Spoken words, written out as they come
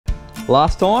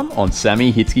Last time on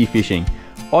Sammy Hitzke Fishing,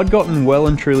 I'd gotten well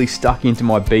and truly stuck into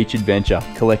my beach adventure,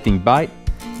 collecting bait,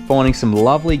 finding some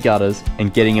lovely gutters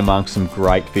and getting amongst some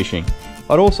great fishing.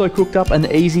 I'd also cooked up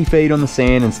an easy feed on the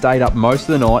sand and stayed up most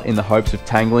of the night in the hopes of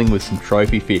tangling with some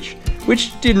trophy fish,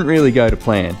 which didn't really go to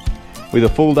plan. With a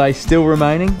full day still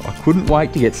remaining, I couldn't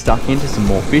wait to get stuck into some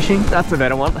more fishing. That's a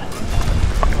better one.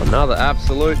 Another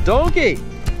absolute donkey.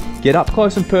 Get up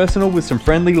close and personal with some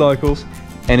friendly locals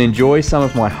and enjoy some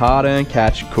of my hard-earned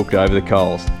catch cooked over the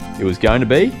coals. It was going to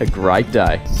be a great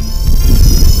day.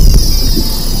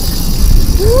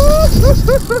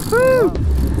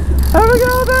 Have a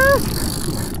go there.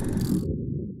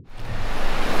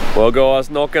 Well guys,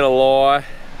 not gonna lie,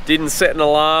 didn't set an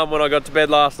alarm when I got to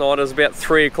bed last night. It was about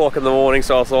 3 o'clock in the morning,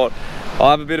 so I thought I'll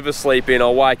have a bit of a sleep in,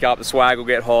 I'll wake up, the swag will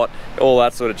get hot, all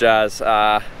that sort of jazz.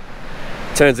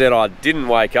 Turns out I didn't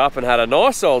wake up and had a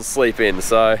nice old sleep in,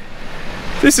 so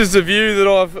this is the view that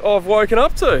I've woken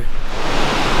up to.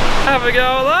 Have a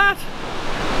go at that.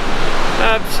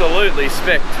 Absolutely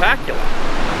spectacular.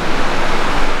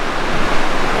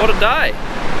 What a day.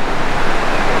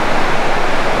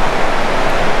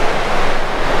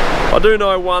 I do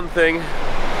know one thing,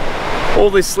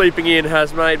 all this sleeping in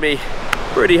has made me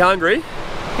pretty hungry.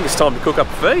 I think it's time to cook up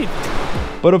a feed.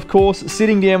 But of course,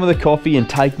 sitting down with a coffee and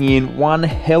taking in one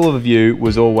hell of a view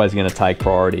was always going to take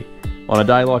priority. On a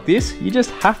day like this, you just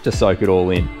have to soak it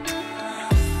all in.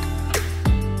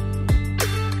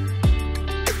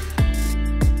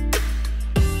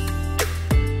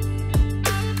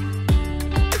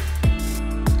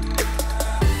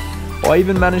 I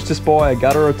even managed to spy a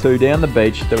gutter or two down the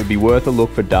beach that would be worth a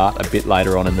look for dart a bit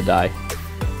later on in the day.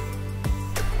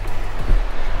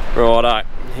 Righto,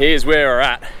 here's where we're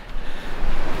at.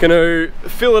 Gonna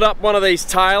fill it up one of these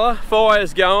Taylor,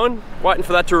 fire's going, waiting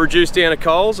for that to reduce down to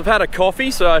coals. I've had a coffee,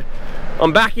 so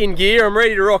I'm back in gear, I'm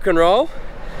ready to rock and roll.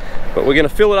 But we're gonna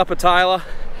fill it up a Taylor,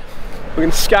 we're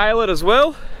gonna scale it as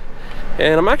well,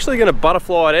 and I'm actually gonna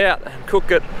butterfly it out and cook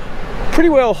it pretty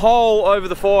well whole over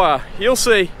the fire. You'll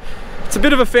see, it's a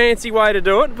bit of a fancy way to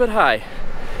do it, but hey,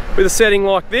 with a setting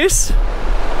like this,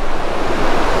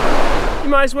 you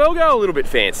may as well go a little bit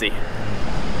fancy.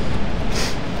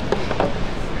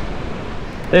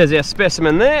 There's our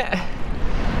specimen there.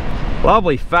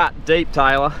 Lovely fat deep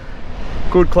Taylor.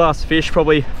 Good class fish,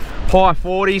 probably high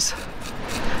 40s.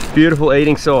 Beautiful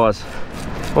eating size.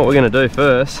 What we're going to do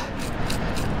first,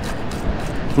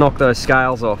 knock those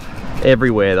scales off.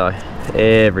 Everywhere though,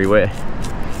 everywhere.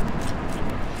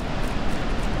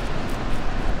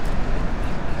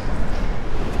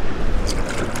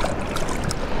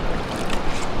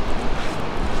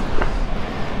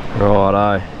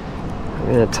 Righto.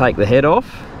 I'm going to take the head off,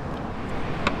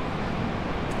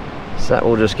 so that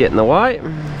will just get in the way.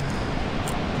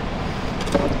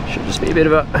 Should just be a bit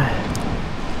of a...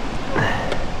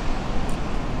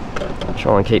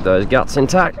 Try and keep those guts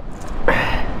intact.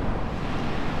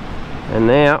 And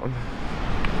now,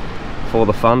 for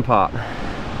the fun part.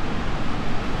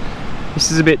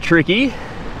 This is a bit tricky.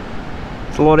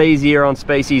 It's a lot easier on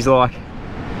species like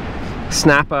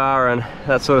snapper and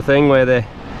that sort of thing, where they're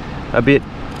a bit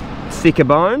thicker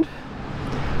boned,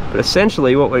 but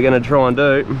essentially what we're going to try and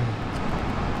do,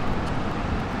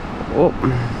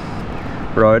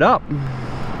 row it up.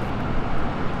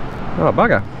 Oh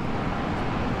bugger,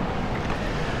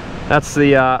 that's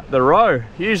the row.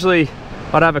 Usually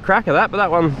I'd have a crack at that, but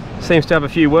that one seems to have a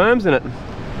few worms in it.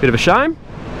 Bit of a shame.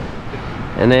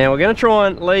 And now we're going to try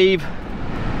and leave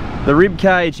the rib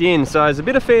cage in, so there's a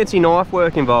bit of fancy knife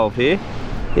work involved here.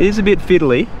 It is a bit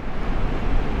fiddly,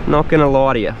 not going to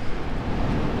lie to you.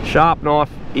 Sharp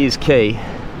knife is key.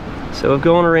 So we've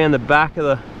gone around the back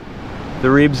of the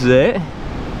ribs there.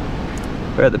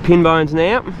 We're at the pin bones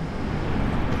now.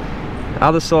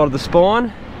 Other side of the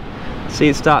spine. See,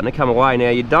 it's starting to come away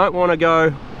now. You don't want to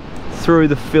go through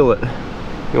the fillet.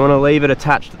 You want to leave it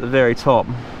attached at the very top.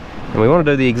 And we want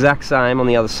to do the exact same on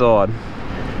the other side.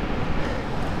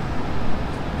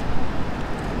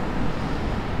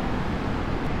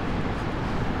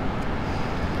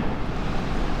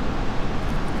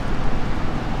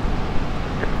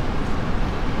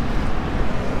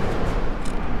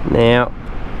 Now,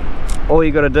 all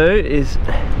you got to do is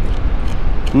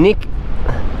nick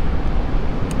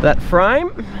that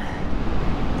frame.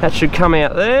 That should come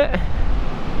out there,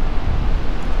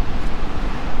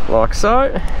 like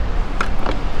so.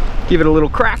 Give it a little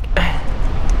crack.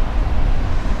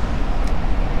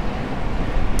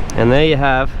 And there you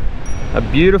have a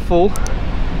beautiful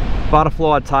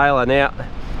butterfly Taylor. Now,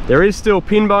 there is still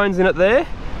pin bones in it there,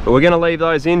 but we're going to leave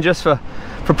those in just for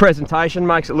for presentation,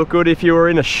 makes it look good. If you were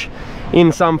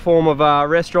in some form of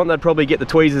restaurant, they'd probably get the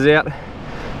tweezers out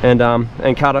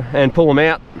and cut it and pull them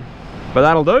out. But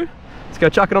that'll do. Let's go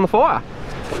chuck it on the fire.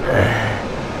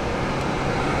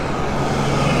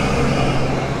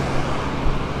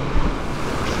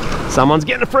 Someone's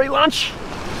getting a free lunch.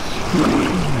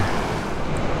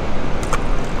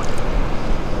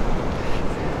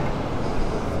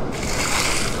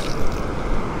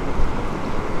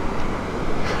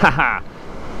 Haha.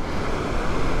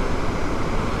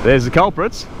 There's the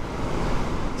culprits.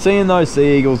 Seeing those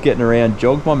sea eagles getting around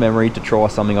jogged my memory to try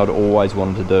something I'd always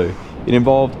wanted to do. It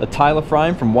involved a tailor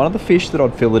frame from one of the fish that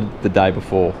I'd filleted the day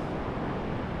before.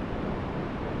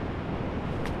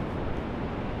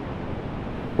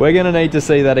 We're going to need to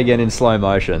see that again in slow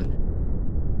motion.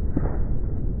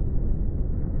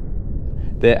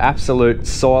 They're absolute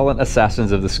silent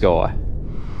assassins of the sky.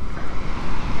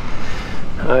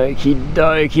 Okie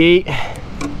dokie.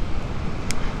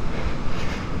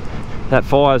 That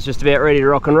fire's just about ready to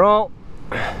rock and roll.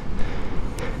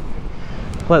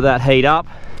 Let that heat up.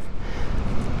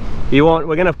 We're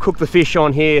going to cook the fish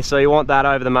on here, so you want that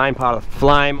over the main part of the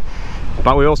flame,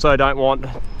 but we also don't want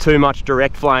too much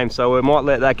direct flame, so we might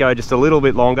let that go just a little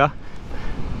bit longer.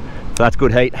 So that's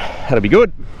good heat, that'll be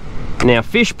good. Now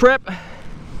fish prep,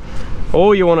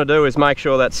 all you want to do is make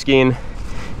sure that skin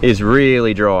is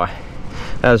really dry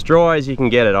as you can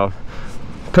get it. I'm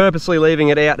purposely leaving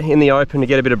it out in the open to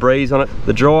get a bit of breeze on it.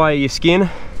 The drier your skin,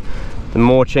 the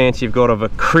more chance you've got of a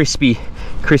crispy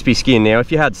skin. Now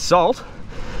if you had salt,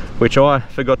 which I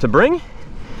forgot to bring,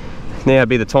 now would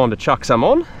be the time to chuck some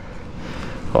on.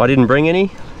 I didn't bring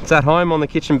any. It's at home on the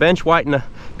kitchen bench waiting to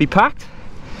be packed.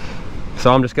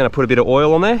 So I'm just going to put a bit of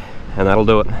oil on there and that'll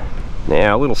do it.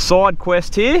 Now a little side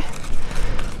quest here.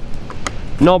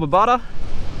 Knob of butter,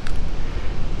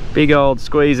 big old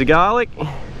squeeze of garlic,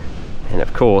 and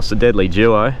of course a deadly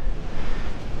duo.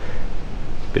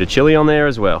 Bit of chilli on there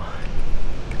as well.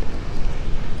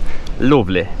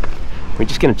 Lovely. We're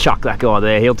just going to chuck that guy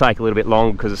there. He'll take a little bit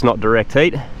long because it's not direct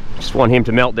heat. Just want him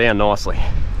to melt down nicely.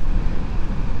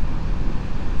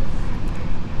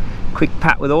 Quick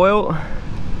pat with oil.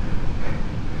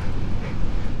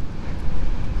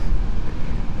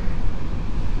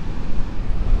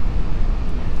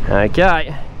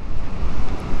 Okay.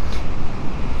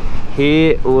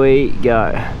 Here we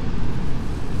go.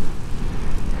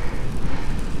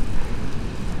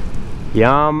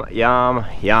 Yum, yum,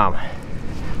 yum.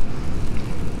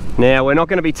 Now we're not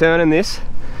going to be turning this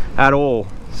at all,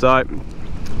 so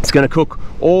it's going to cook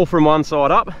all from one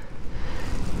side up.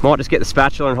 Might just get the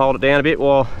spatula and hold it down a bit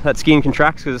while that skin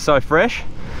contracts because it's so fresh.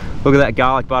 Look at that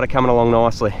garlic butter coming along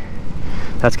nicely.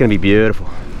 That's going to be beautiful.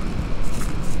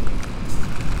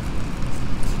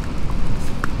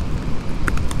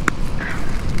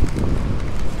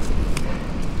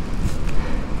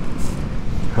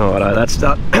 Alright, that's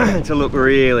starting to look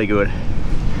really good.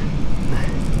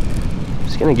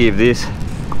 Just going to give this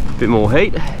a bit more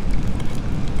heat.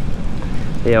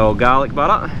 The old garlic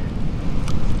butter.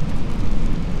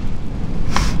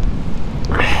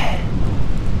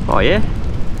 Oh yeah,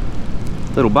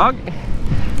 little bug,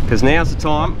 because now's the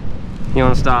time you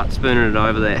want to start spooning it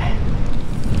over there.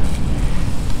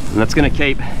 And that's going to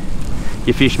keep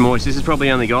your fish moist. This has probably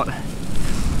only got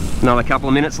another couple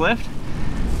of minutes left.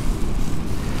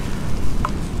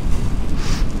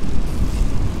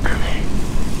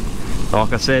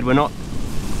 Like I said, we're not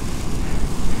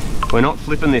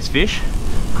flipping this fish.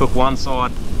 Cook one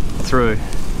side through.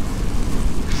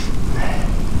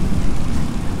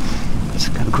 Let's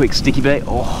have a quick sticky bait.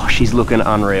 Oh, she's looking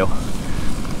unreal.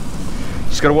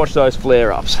 Just got to watch those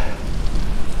flare-ups.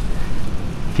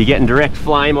 If you're getting direct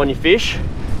flame on your fish,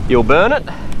 you'll burn it.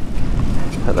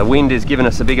 But the wind is giving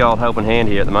us a big old helping hand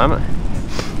here at the moment.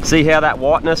 See how that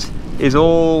whiteness is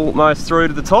almost through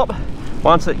to the top?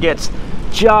 Once it gets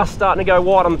just starting to go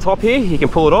white on the top here, you can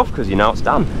pull it off because you know it's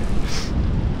done.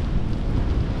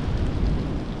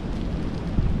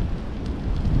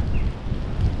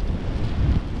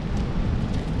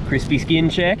 Crispy skin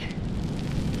check.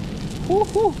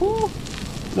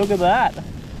 Look at that.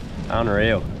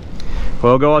 Unreal.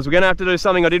 Well guys, we're going to have to do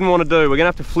something I didn't want to do. We're going to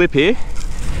have to flip here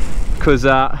because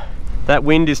that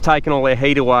wind is taking all their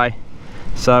heat away.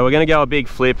 So we're going to go a big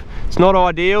flip. It's not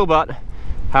ideal, but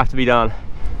have to be done.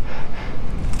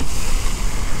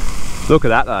 Look at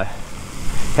that though.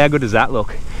 How good does that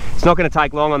look? It's not going to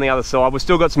take long on the other side. We've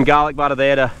still got some garlic butter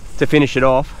there to finish it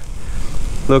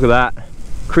off. Look at that.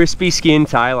 Crispy skin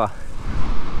tailor.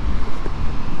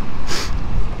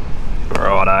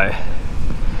 Righto.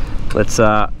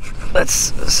 Let's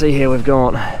see how we've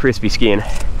gone. Crispy skin.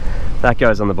 That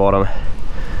goes on the bottom.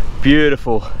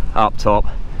 beautiful up top.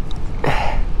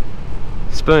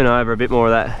 Spoon over a bit more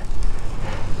of that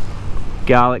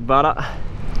garlic butter.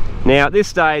 Now at this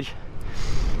stage,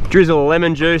 drizzle of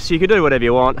lemon juice. You can do whatever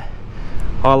you want.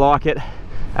 I like it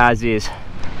as is.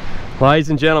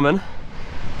 Ladies and gentlemen,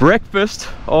 breakfast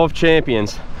of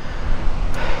champions.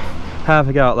 Have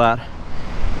a go at that.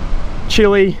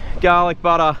 Chili, garlic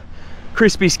butter,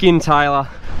 crispy skin Taylor,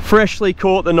 freshly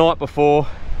caught the night before,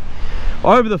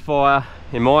 over the fire.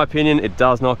 In my opinion, it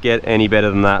does not get any better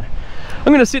than that. I'm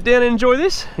going to sit down and enjoy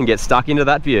this and get stuck into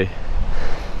that view.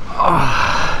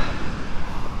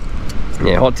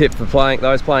 Yeah, hot tip for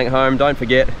those playing at home, don't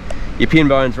forget your pin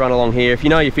bones run along here. If you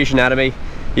know your fish anatomy,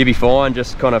 you'll be fine.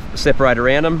 Just kind of separate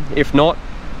around them. If not,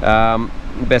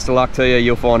 best of luck to you,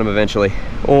 you'll find them eventually.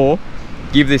 Or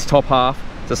give this top half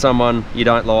to someone you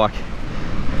don't like.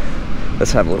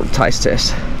 Let's have a little taste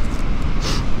test.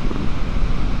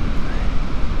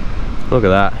 Look at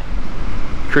that.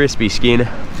 Crispy skin.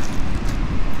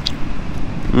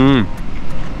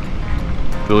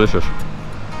 Delicious.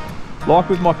 Like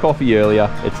with my coffee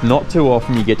earlier, it's not too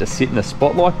often you get to sit in a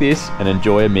spot like this and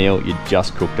enjoy a meal you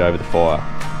just cooked over the fire.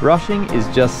 Rushing is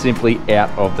just simply out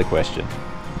of the question.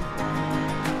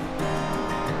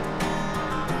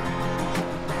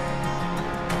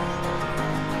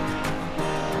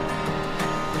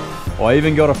 I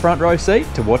even got a front row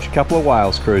seat to watch a couple of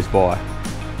whales cruise by.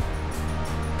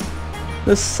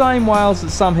 The same whales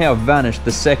that somehow vanished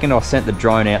the second I sent the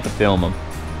drone out to film them.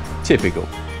 Typical.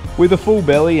 With a full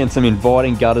belly and some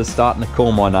inviting gutters starting to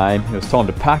call my name, it was time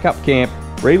to pack up camp,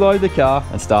 reload the car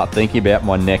and start thinking about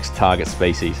my next target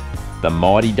species, the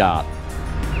mighty dart.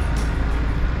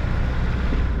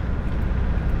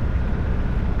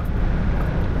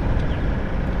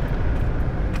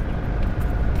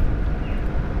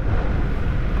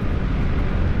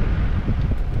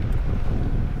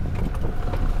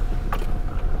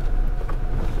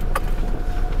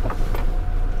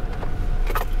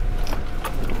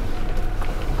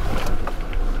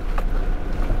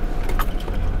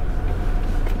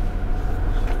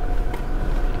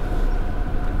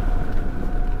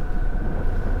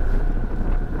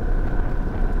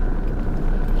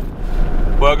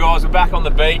 Well guys, we're back on the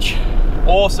beach.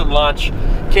 Awesome lunch.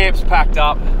 Camp's packed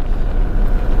up.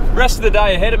 Rest of the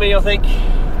day ahead of me, I think.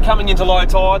 Coming into low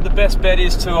tide, the best bet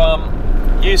is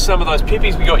to use some of those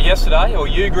pippies we got yesterday, or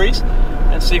Ugris,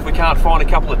 and see if we can't find a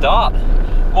couple of dart.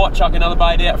 Might chuck another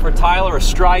bait out for a tailor, a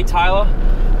stray tailor.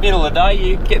 Middle of the day,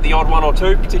 you get the odd one or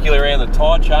two, particularly around the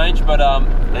tide change, but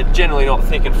they're generally not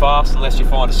thick and fast unless you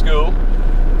find a school.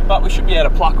 But we should be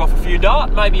able to pluck off a few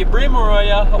dart, maybe a brim or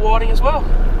a whiting as well.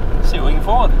 See what we can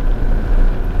find.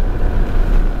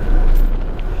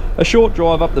 A short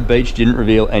drive up the beach didn't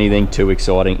reveal anything too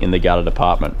exciting in the gutter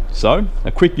department, so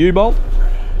a quick U-bolt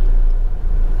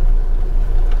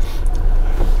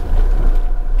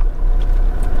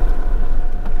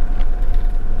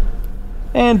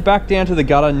and back down to the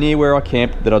gutter near where I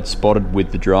camped that I'd spotted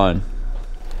with the drone.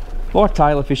 Like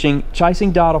tailor fishing,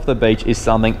 chasing dart off the beach is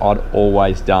something I'd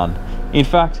always done. In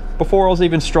fact, before I was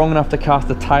even strong enough to cast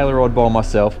a tailor rod by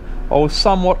myself, I was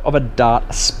somewhat of a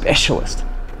dart specialist.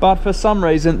 But for some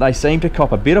reason they seem to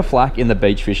cop a bit of flack in the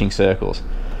beach fishing circles.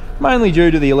 Mainly due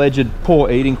to the alleged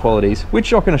poor eating qualities,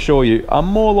 which I can assure you are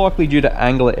more likely due to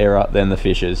angler error than the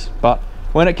fishers. But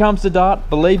when it comes to dart,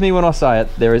 believe me when I say it,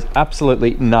 there is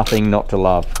absolutely nothing not to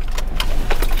love.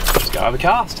 Let's go have a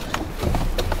cast.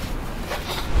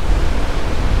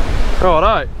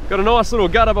 Righto, got a nice little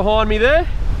gutter behind me there.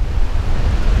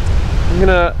 I'm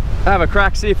gonna have a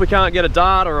crack, see if we can't get a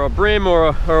dart or a brim or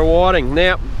a whiting.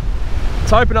 Now,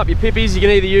 to open up your pippies, you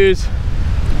can either use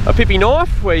a pippi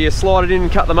knife where you slide it in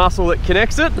and cut the muscle that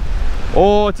connects it,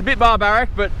 or it's a bit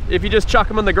barbaric, but if you just chuck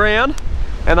them on the ground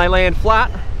and they land flat,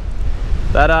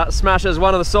 that smashes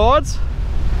one of the sides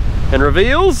and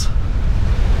reveals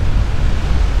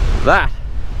that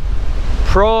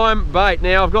prime bait.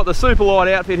 Now I've got the super light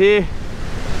outfit here,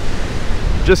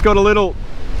 just got a little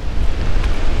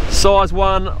size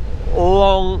 1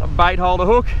 long bait holder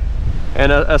hook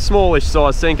and a smallish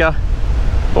size sinker.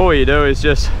 All you do is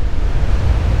just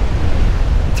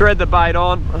thread the bait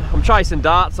on. I'm chasing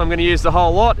darts, so I'm going to use the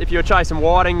whole lot. If you're chasing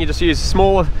whiting, you just use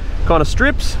smaller kind of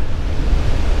strips.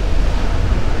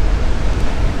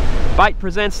 Bait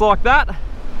presents like that.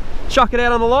 Chuck it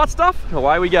out on the light stuff, and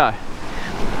away we go.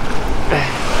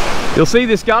 You'll see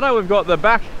this gutter, we've got the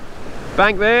back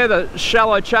bank there, the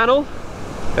shallow channel,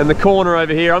 and the corner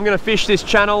over here. I'm going to fish this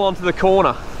channel onto the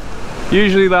corner.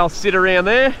 Usually they'll sit around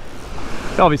there.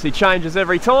 It obviously changes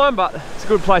every time, but it's a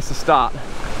good place to start.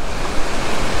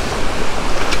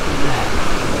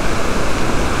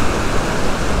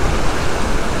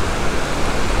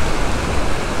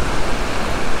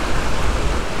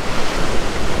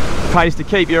 Pays to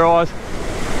keep your eyes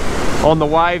on the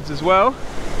waves as well.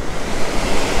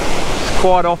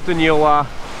 Quite often you'll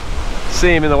see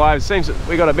them in the waves. Seems that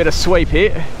we got a bit of sweep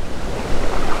here.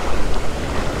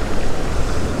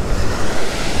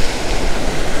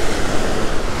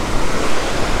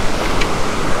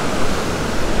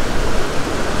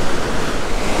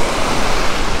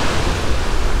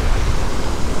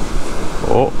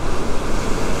 Oh.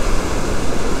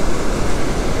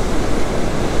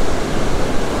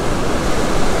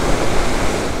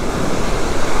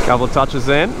 Couple of touches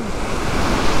then.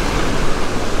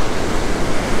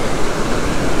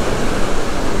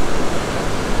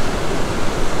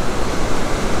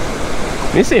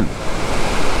 Miss him.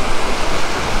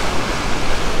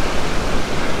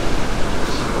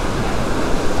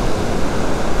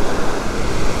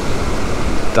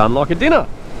 Done like a dinner.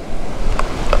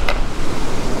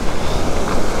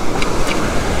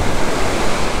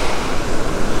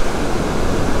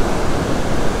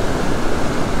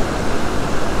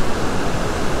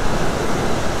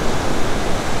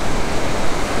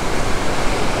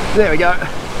 There we go.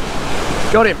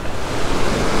 Got him.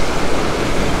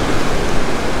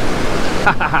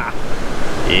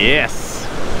 Yes.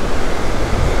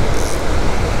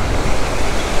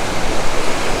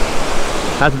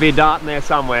 Has to be a dart in there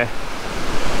somewhere.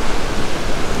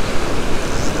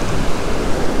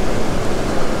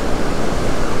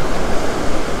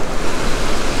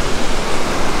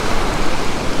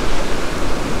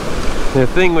 The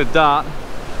thing with dart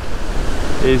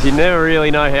is you never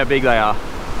really know how big they are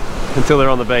until they're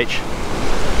on the beach.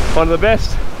 One of the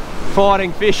best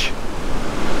fighting fish,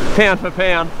 pound for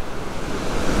pound.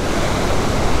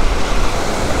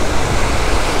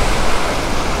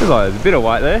 There's a bit of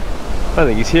weight there. I don't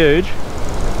think he's huge.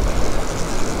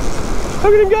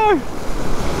 Look at him go!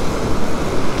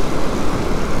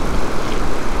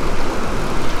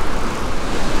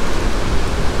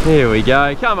 Here we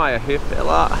go. Come over here,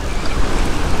 fella.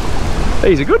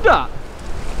 He's a good dart.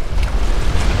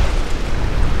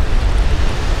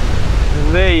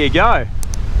 And there you go.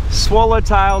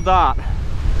 Swallowtail dart.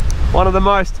 One of the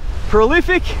most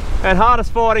prolific and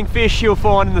hardest fighting fish you'll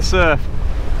find in the surf.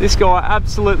 This guy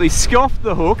absolutely scoffed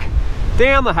the hook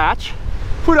down the hatch,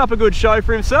 put up a good show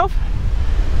for himself,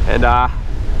 and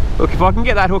look, if I can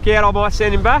get that hook out I might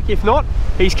send him back. If not,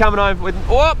 he's coming home with,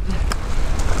 oh,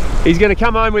 he's going to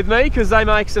come home with me because they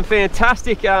make some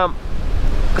fantastic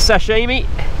sashimi.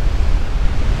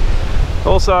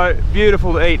 Also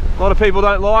beautiful to eat. A lot of people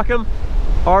don't like them.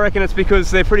 I reckon it's because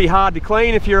they're pretty hard to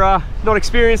clean if you're not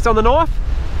experienced on the knife,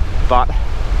 but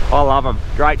I love them.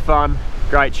 Great fun,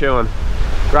 great chewing,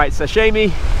 great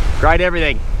sashimi, great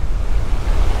everything.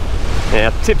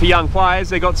 Now, tip for young players,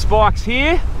 they've got spikes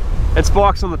here and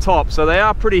spikes on the top, so they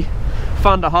are pretty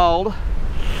fun to hold.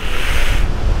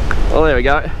 Well, there we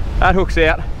go. That hook's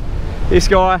out. This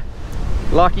guy,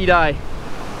 lucky day.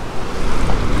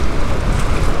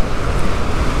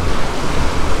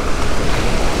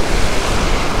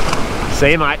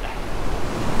 See you, mate.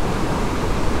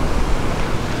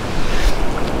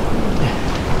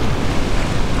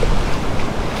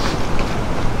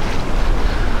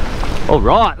 All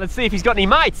right, let's see if he's got any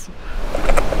mates.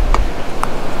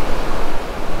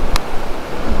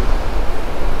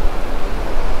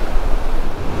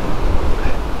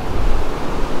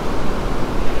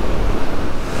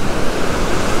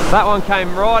 That one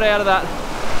came right out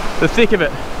of the thick of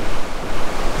it.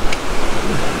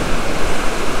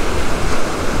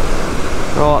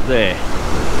 Right there.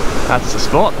 That's the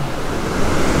spot.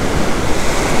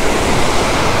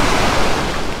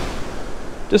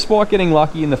 Despite getting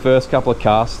lucky in the first couple of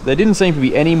casts, there didn't seem to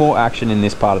be any more action in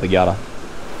this part of the gutter.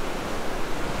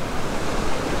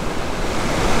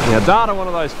 Now, dart are one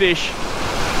of those fish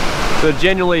that are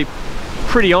generally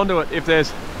pretty onto it if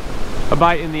there's a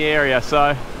bait in the area,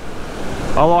 so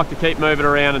I like to keep moving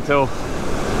around until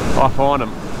I find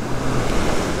them.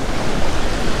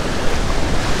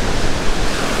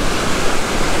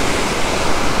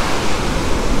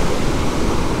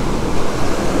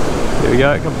 There we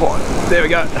go, come on. There we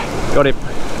go. Got him.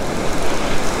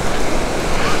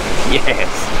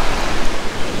 Yes.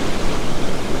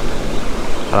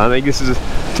 I don't think this is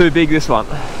too big, this one.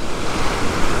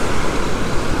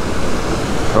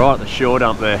 Right at the shore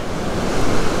dump there.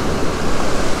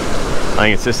 I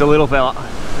think it's just a little fella.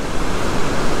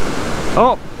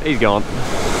 Oh, he's gone.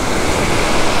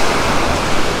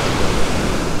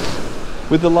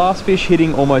 With the last fish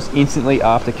hitting almost instantly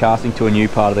after casting to a new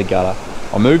part of the gutter,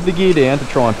 I moved the gear down to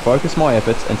try and focus my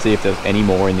efforts and see if there's any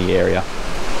more in the area.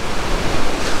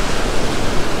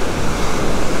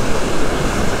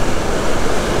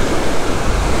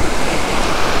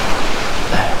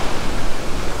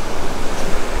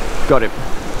 Got him.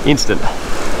 Instant.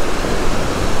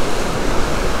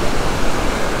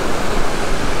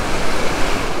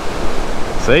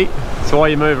 See? That's why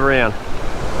you move around.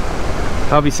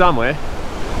 I'll be somewhere.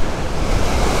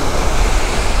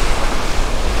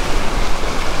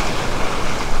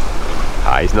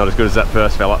 Ah, he's not as good as that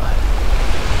first fella.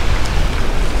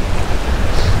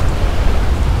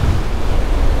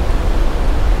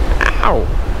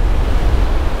 Ow!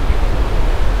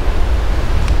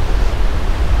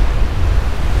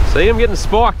 See, I'm getting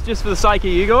spiked just for the sake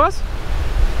of you guys.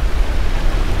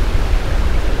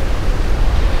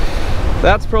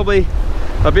 That's probably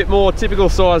a bit more typical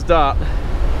size dart.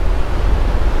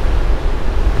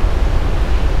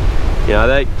 You know,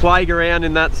 they plague around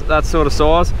in that sort of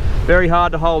size. Very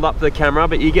hard to hold up to the camera,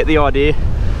 but you get the idea.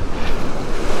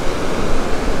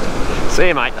 See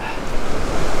you, mate.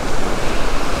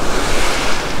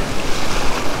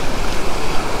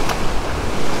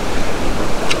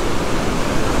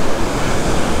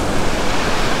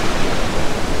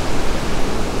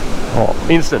 Oh,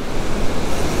 instant.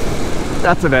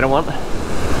 That's a better one.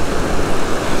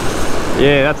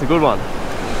 Yeah, that's a good one.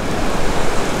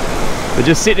 They're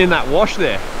just sitting in that wash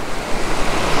there.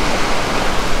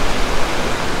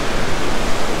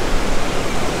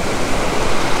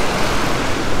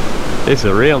 This is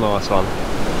a real nice one.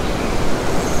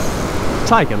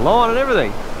 Taking line and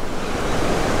everything.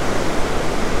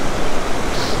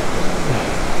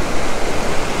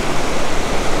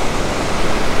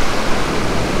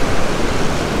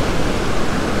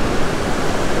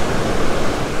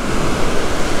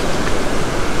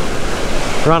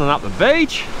 Running up the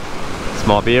beach. This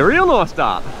might be a real nice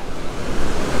dart.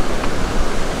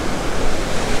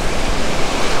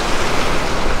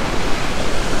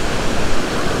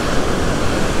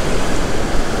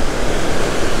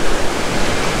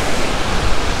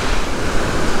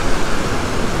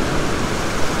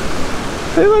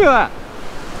 Hey, look at that.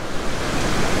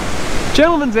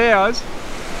 Gentleman's hours.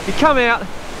 You come out,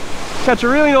 catch a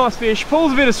really nice fish,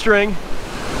 pulls a bit of string,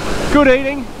 good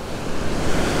eating.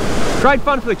 Great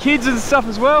fun for the kids and stuff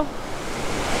as well.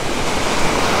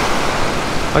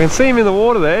 I can see him in the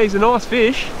water there, he's a nice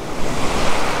fish.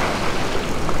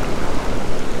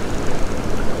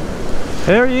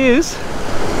 There he is.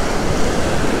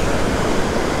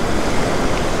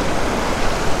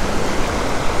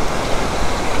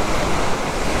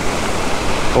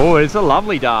 Oh, it's a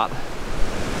lovely dart.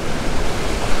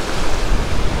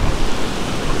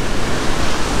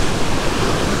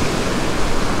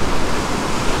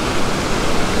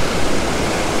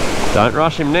 Don't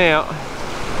rush him now.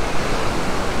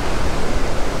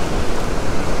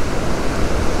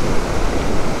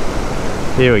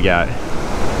 Here we go.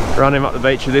 Run him up the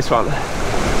beach with this one.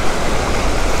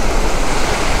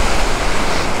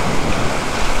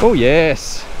 Oh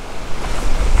yes.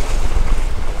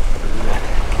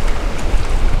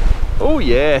 Oh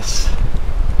yes.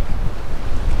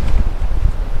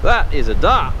 That is a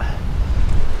dart.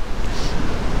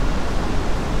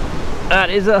 That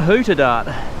is a hooter dart.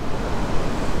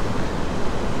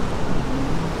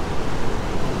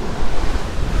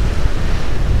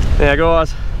 Now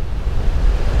guys,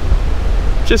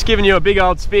 just giving you a big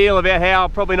old spiel about how I'm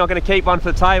probably not going to keep one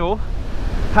for the table.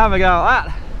 Have a go at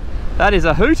that. That is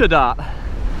a hooter dart.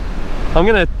 I'm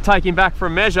going to take him back for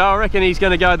a measure. I reckon he's going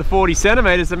to go the 40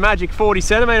 centimetres, the magic 40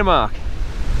 centimetre mark.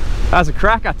 That's a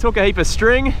cracker. Took a heap of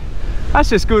string. That's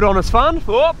just good honest fun.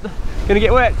 Whoop, gonna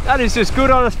get wet. That is just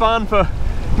good honest fun for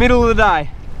middle of the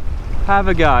day. Have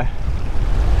a go.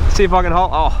 See if I can hold.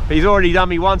 Oh, he's already done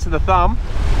me once in the thumb.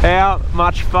 How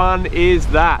much fun is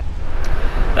that?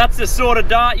 That's the sort of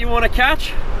dart you want to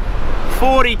catch.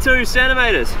 42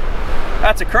 centimetres.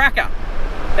 That's a cracker.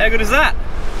 How good is that?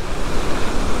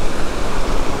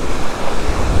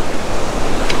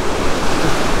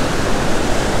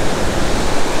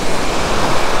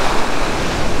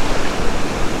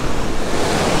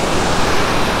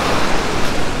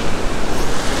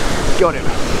 Got him.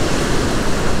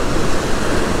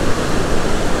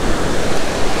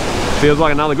 Feels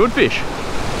like another good fish.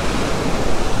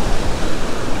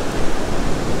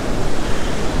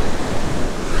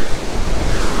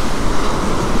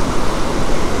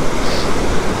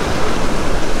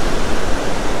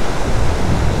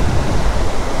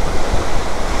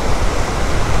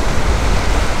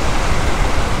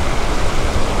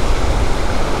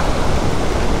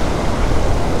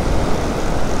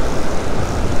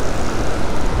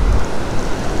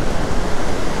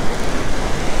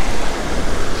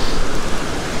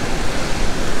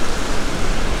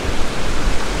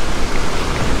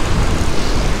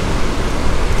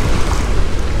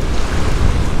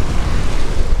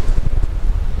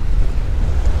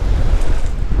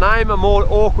 Name a more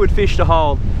awkward fish to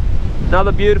hold.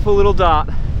 Another beautiful little dart.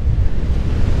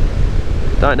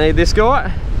 Don't need this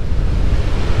guy.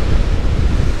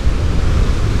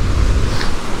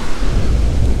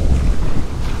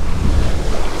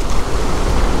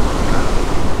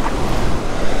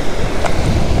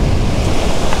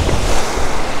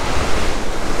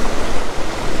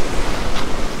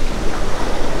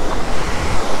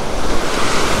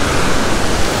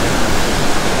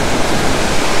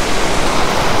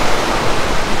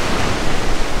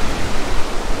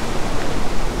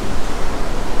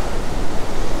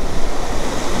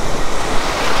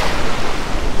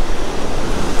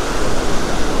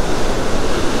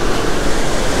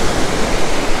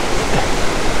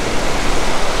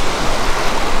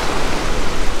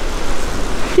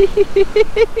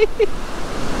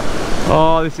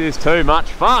 Oh, this is too much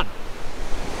fun.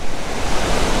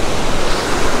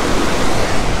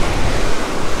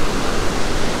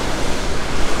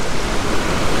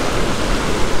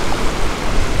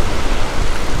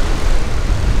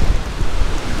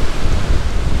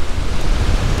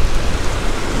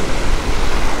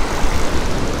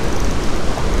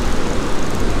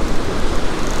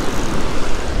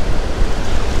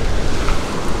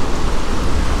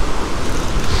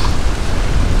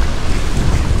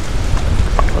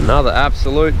 Another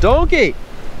absolute donkey.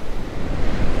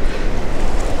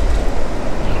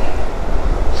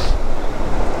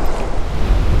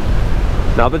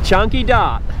 Another chunky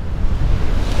dart.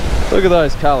 Look at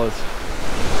those colours.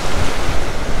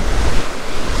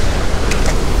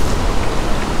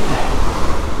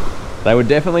 They were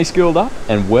definitely schooled up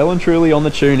and well and truly on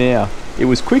the chew now. It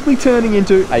was quickly turning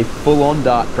into a full-on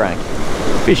dart crank.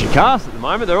 Fish and cast at the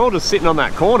moment, they're all just sitting on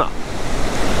that corner.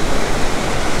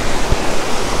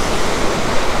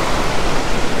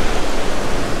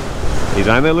 He's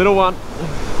only a little one.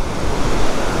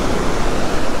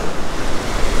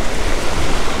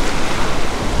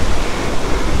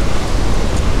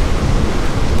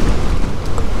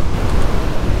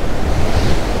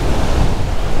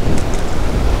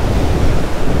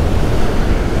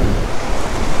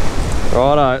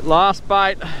 Righto, last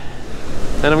bait,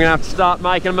 then I'm gonna have to start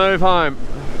making a move home.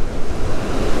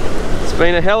 It's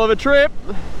been a hell of a trip.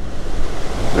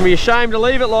 I'm gonna be ashamed to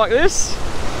leave it like this.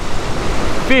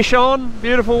 Fish on,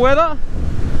 beautiful weather,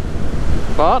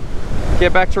 but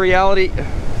get back to reality.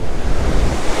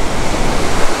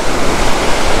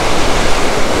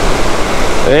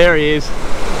 There he is.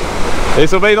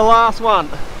 This will be the last one.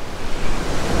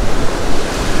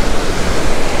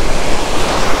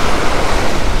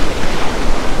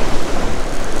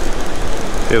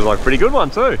 Feels like a pretty good one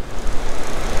too.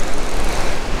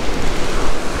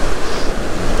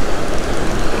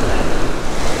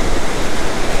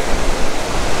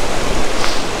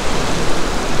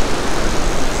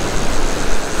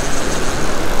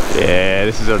 Yeah,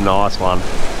 this is a nice one.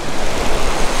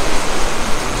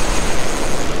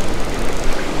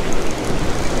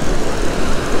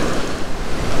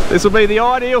 This will be the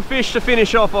ideal fish to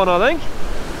finish off on, I think.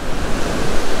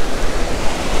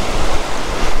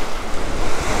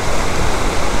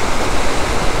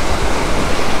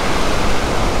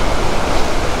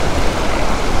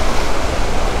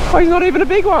 Oh, he's not even a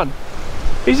big one.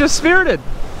 He's just spirited.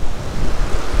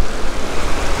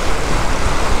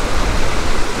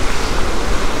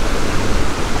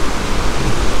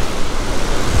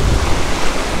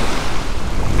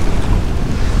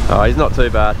 Oh, he's not too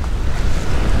bad.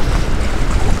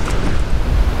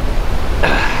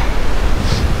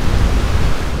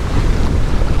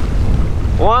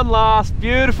 One last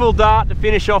beautiful dart to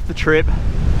finish off the trip.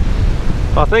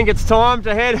 I think it's time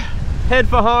to head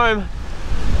for home.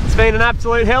 It's been an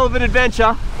absolute hell of an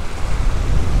adventure.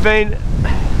 Been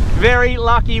very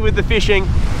lucky with the fishing.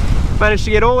 Managed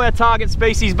to get all our target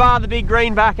species bar the big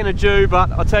greenback and a Jew,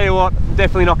 but I'll tell you what,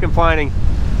 definitely not complaining.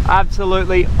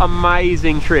 Absolutely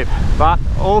amazing trip, but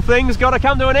all things got to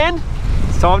come to an end.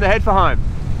 It's time to head for home.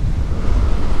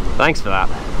 Thanks for that.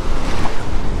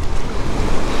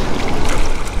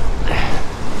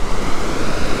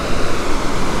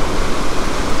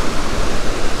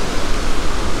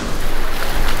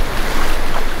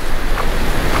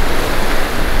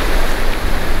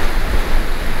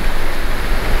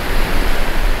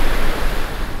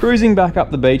 Cruising back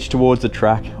up the beach towards the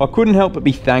track, I couldn't help but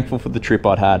be thankful for the trip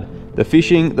I'd had. The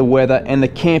fishing, the weather and the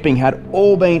camping had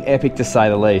all been epic to say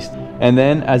the least. And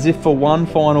then, as if for one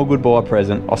final goodbye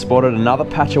present, I spotted another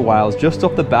patch of whales just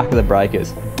off the back of the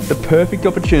breakers. The perfect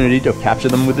opportunity to capture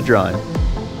them with the drone.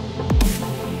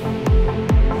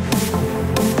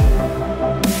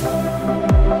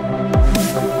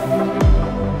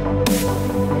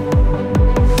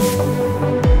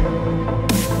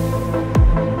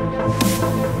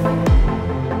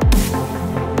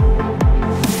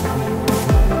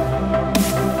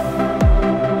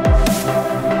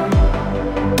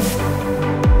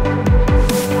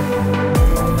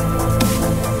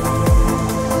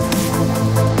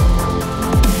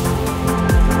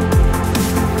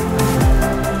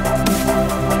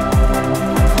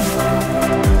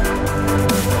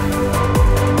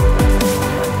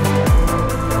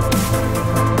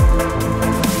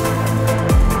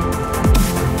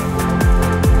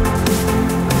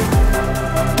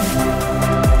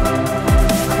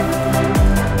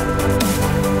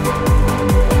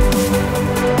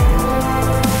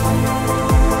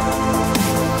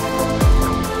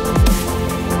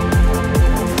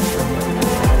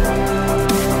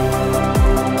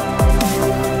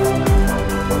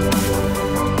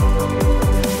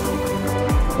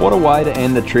 What a way to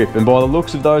end the trip, and by the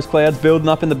looks of those clouds building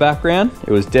up in the background,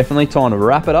 it was definitely time to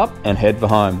wrap it up and head for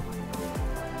home.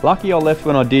 Lucky I left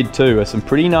when I did too, as some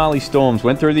pretty gnarly storms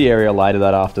went through the area later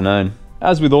that afternoon.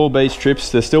 As with all beach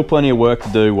trips, there's still plenty of work to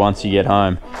do once you get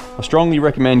home. I strongly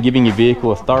recommend giving your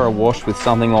vehicle a thorough wash with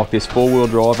something like this 4-wheel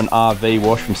drive and RV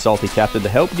wash from Salty Captain to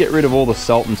help get rid of all the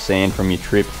salt and sand from your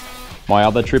trip. My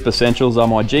other trip essentials are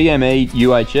my GME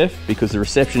UHF, because the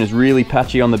reception is really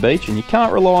patchy on the beach and you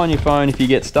can't rely on your phone if you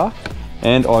get stuck.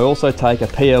 And I also take a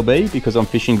PLB because I'm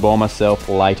fishing by myself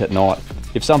late at night.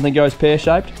 If something goes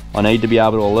pear-shaped, I need to be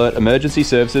able to alert emergency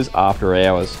services after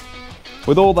hours.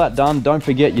 With all that done, don't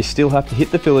forget you still have to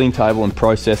hit the filleting table and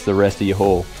process the rest of your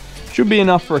haul. Should be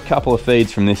enough for a couple of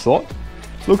feeds from this lot.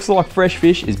 Looks like fresh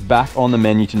fish is back on the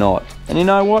menu tonight. And you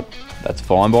know what? That's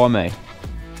fine by me.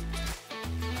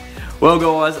 Well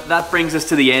guys, that brings us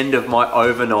to the end of my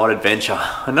overnight adventure.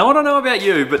 I don't know about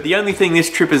you, but the only thing this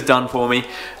trip has done for me,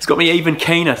 it's got me even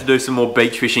keener to do some more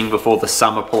beach fishing before the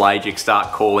summer pelagic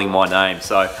start calling my name.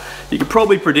 So you can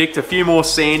probably predict a few more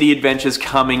sandy adventures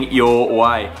coming your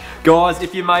way. Guys,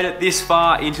 if you made it this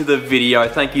far into the video,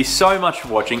 thank you so much for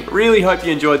watching. Really hope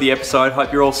you enjoyed the episode.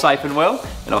 Hope you're all safe and well,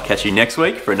 and I'll catch you next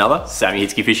week for another Sammy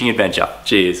Hitzke fishing adventure.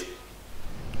 Cheers.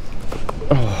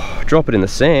 Oh, drop it in the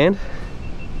sand.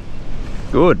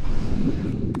 Good.